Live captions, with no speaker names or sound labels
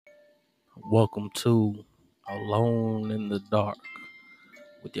Welcome to Alone in the Dark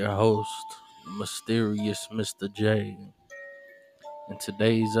with your host, the mysterious Mr. J. In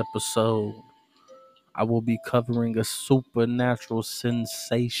today's episode, I will be covering a supernatural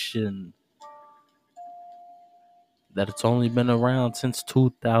sensation that it's only been around since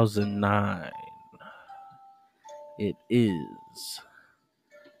 2009. It is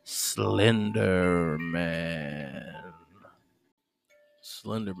Slenderman.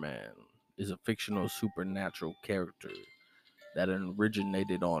 Slenderman is a fictional supernatural character that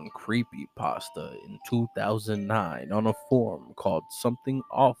originated on Creepypasta in 2009 on a forum called Something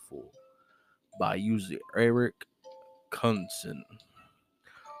Awful by user Eric Kunsen,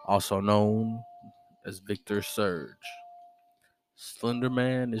 also known as Victor Surge.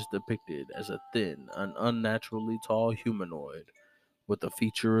 Slenderman is depicted as a thin and unnaturally tall humanoid with a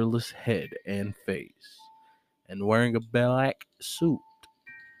featureless head and face, and wearing a black suit.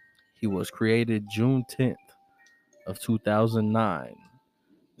 He was created June 10th of 2009.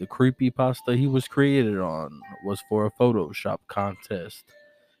 The creepypasta he was created on was for a Photoshop contest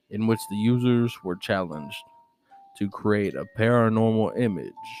in which the users were challenged to create a paranormal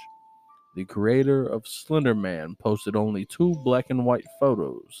image. The creator of Slenderman posted only two black and white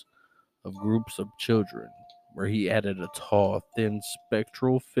photos of groups of children, where he added a tall, thin,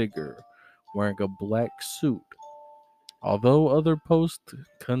 spectral figure wearing a black suit. Although other posts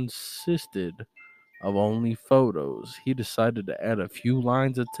consisted of only photos, he decided to add a few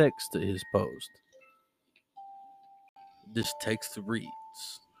lines of text to his post. This text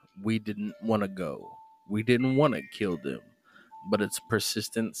reads, "We didn't want to go. We didn't want to kill them, but its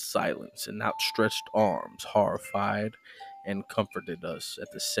persistent silence and outstretched arms horrified and comforted us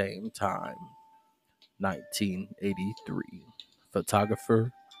at the same time." 1983.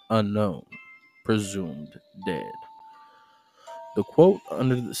 Photographer unknown, presumed dead. The quote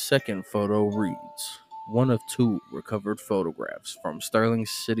under the second photo reads, "One of two recovered photographs from Sterling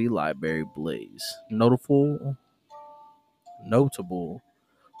City Library Blaze. Notable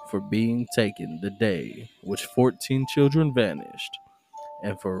for being taken the day which 14 children vanished,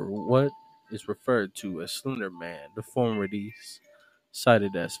 and for what is referred to as Slenderman deformities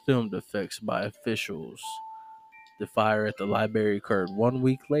cited as filmed effects by officials. The fire at the library occurred 1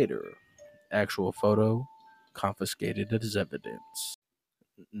 week later. Actual photo confiscated as evidence."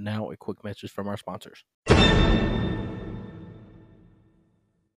 Now a quick message from our sponsors.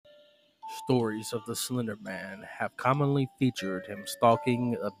 Stories of the Slender Man have commonly featured him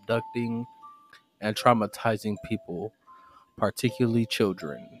stalking, abducting, and traumatizing people, particularly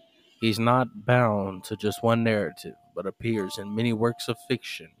children. He's not bound to just one narrative, but appears in many works of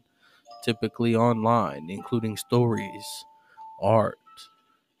fiction, typically online, including stories, art,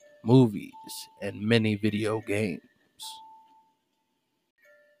 movies, and many video games.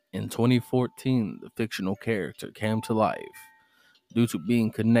 In 2014, the fictional character came to life due to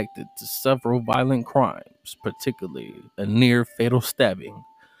being connected to several violent crimes, particularly a near-fatal stabbing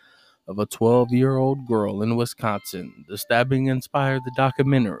of a 12-year-old girl in Wisconsin. The stabbing inspired the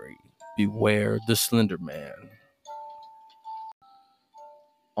documentary Beware the Slender Man.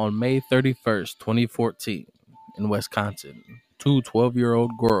 On May 31st, 2014, in Wisconsin, two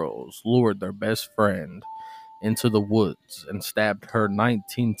 12-year-old girls lured their best friend into the woods and stabbed her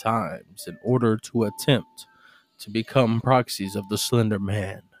 19 times in order to attempt to become proxies of the Slender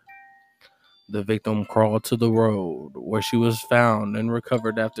Man. The victim crawled to the road, where she was found and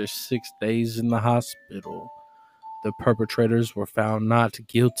recovered after 6 days in the hospital. The perpetrators were found not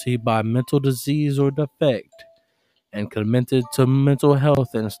guilty by mental disease or defect and committed to mental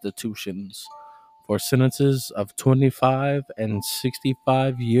health institutions for sentences of 25 and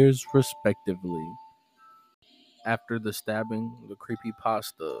 65 years respectively. After the stabbing, the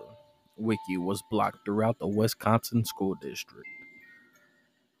creepypasta wiki was blocked throughout the Wisconsin school district,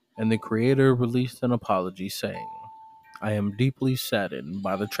 and the creator released an apology saying, "I am deeply saddened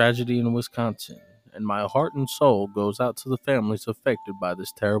by the tragedy in Wisconsin, and my heart and soul goes out to the families affected by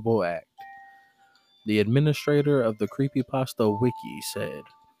this terrible act." The administrator of the Creepypasta Wiki said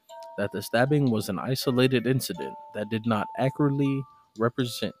that the stabbing was an isolated incident that did not accurately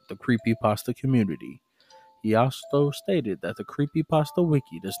represent the creepypasta community. He also stated that the Creepypasta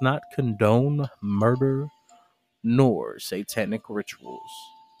Wiki does not condone murder nor satanic rituals.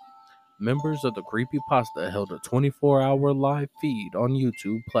 Members of the Creepypasta held a 24-hour live feed on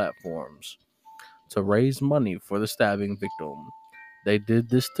YouTube platforms to raise money for the stabbing victim. They did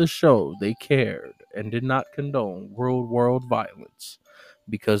this to show they cared and did not condone real-world violence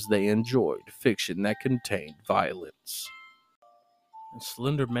because they enjoyed fiction that contained violence.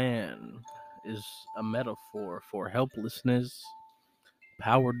 Slender Man is a metaphor for helplessness,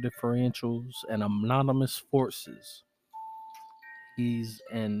 power differentials, and anonymous forces. He's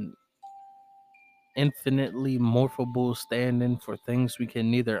an infinitely morphable stand in for things we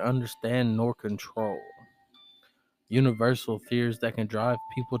can neither understand nor control. Universal fears that can drive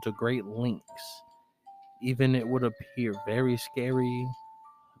people to great lengths. Even it would appear very scary,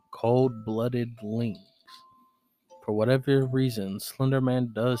 cold blooded lengths. For whatever reason,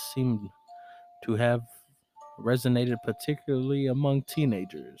 Slenderman does seem to have resonated particularly among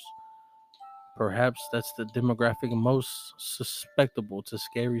teenagers. Perhaps that's the demographic most susceptible to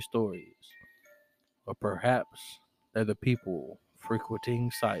scary stories. Or perhaps they're the people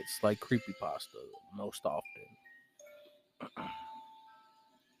frequenting sites like creepypasta most often.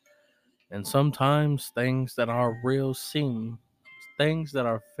 And sometimes things that are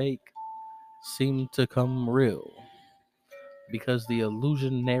fake seem to come real because the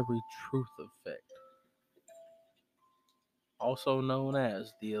illusionary truth effect, also known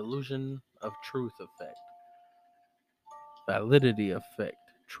as the illusion of truth effect, validity effect,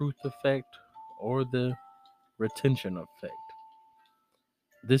 truth effect, or the retention effect.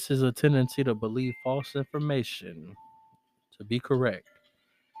 This is a tendency to believe false information to be correct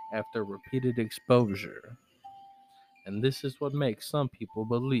after repeated exposure. And this is what makes some people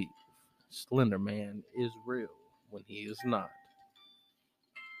believe Slenderman is real when he is not.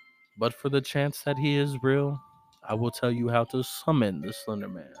 But for the chance that he is real, I will tell you how to summon the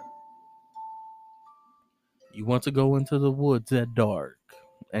Slenderman. You want to go into the woods at dark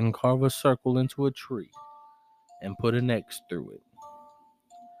and carve a circle into a tree and put an X through it.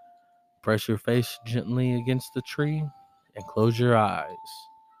 Press your face gently against the tree and close your eyes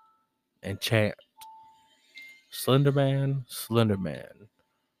and chant, Slenderman, Slenderman.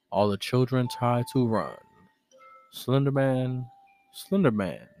 All the children try to run. Slenderman,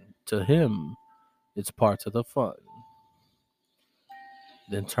 Slenderman. To him, it's part of the fun.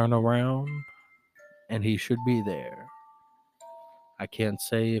 Then turn around and he should be there. I can't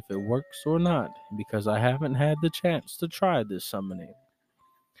say if it works or not because I haven't had the chance to try this summoning.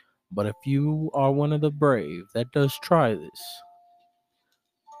 But if you are one of the brave that does try this,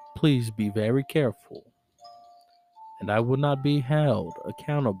 please be very careful, and I will not be held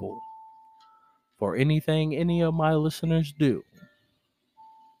accountable for anything any of my listeners do.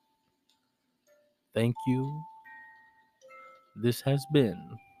 Thank you. This has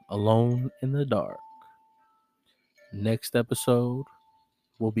been Alone in the Dark. Next episode,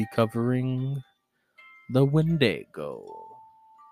 we'll be covering the Wendigo.